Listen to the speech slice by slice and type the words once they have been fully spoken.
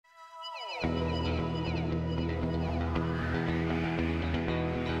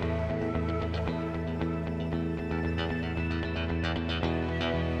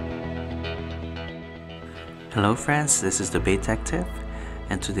Hello friends, this is the Beytective,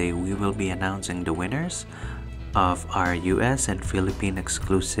 and today we will be announcing the winners of our US and Philippine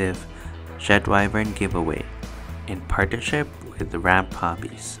exclusive Wyvern giveaway in partnership with the Ramp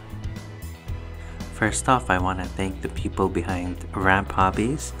Hobbies. First off, I want to thank the people behind Ramp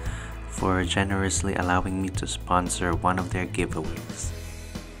Hobbies for generously allowing me to sponsor one of their giveaways.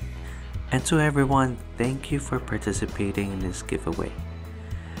 And to everyone, thank you for participating in this giveaway.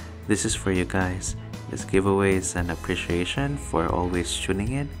 This is for you guys. This giveaway is an appreciation for always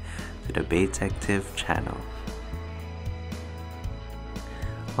tuning in to the Beytective Channel.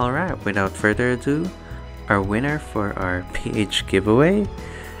 Alright, without further ado, our winner for our PH giveaway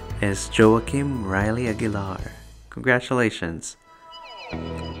is Joachim Riley Aguilar. Congratulations!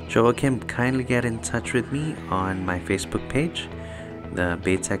 Joachim, kindly get in touch with me on my Facebook page, the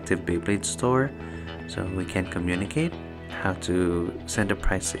Beytective Beyblade store, so we can communicate how to send a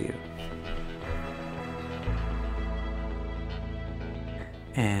prize to you.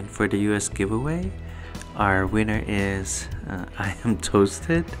 And for the US giveaway, our winner is I Am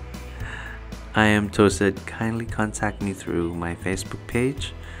Toasted. I Am Toasted, kindly contact me through my Facebook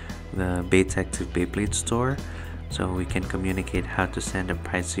page, the Beytective Beyblade store, so we can communicate how to send a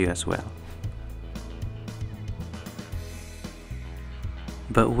prize to you as well.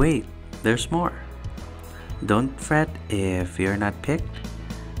 But wait, there's more. Don't fret if you're not picked.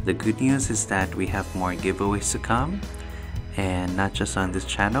 The good news is that we have more giveaways to come, and not just on this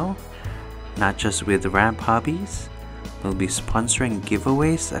channel, not just with Ramp Hobbies. We'll be sponsoring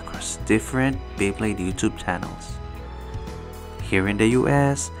giveaways across different Beyblade YouTube channels here in the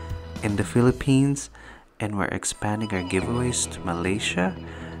US, in the Philippines, and we're expanding our giveaways to Malaysia,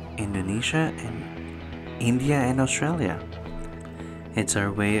 Indonesia, and India and Australia. It's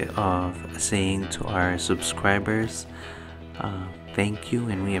our way of saying to our subscribers, thank you,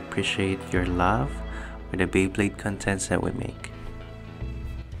 and we appreciate your love for the Beyblade contents that we make.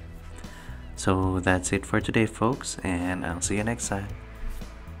 So that's it for today, folks, and I'll see you next time.